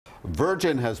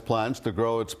Virgin has plans to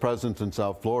grow its presence in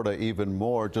South Florida even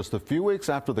more. Just a few weeks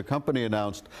after the company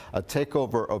announced a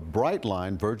takeover of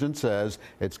Brightline, Virgin says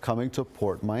it's coming to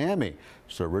Port Miami.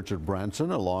 Sir Richard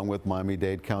Branson, along with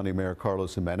Miami-Dade County Mayor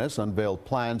Carlos Jimenez, unveiled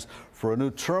plans for a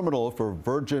new terminal for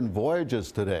Virgin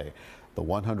Voyages today. The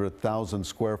 100,000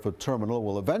 square foot terminal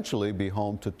will eventually be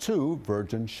home to 2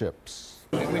 Virgin ships.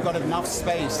 We've got enough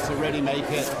space to really make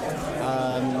it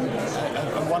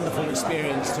a wonderful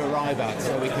experience to arrive at.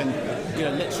 So we can,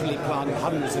 literally plant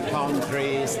hundreds of palm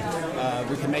trees.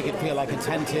 We can make it feel like a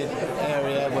tented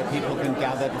area where people can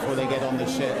gather before they get on the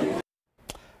ship.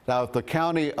 Now, if the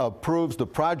county approves the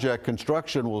project,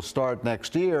 construction will start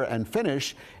next year and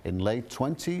finish in late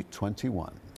 2021.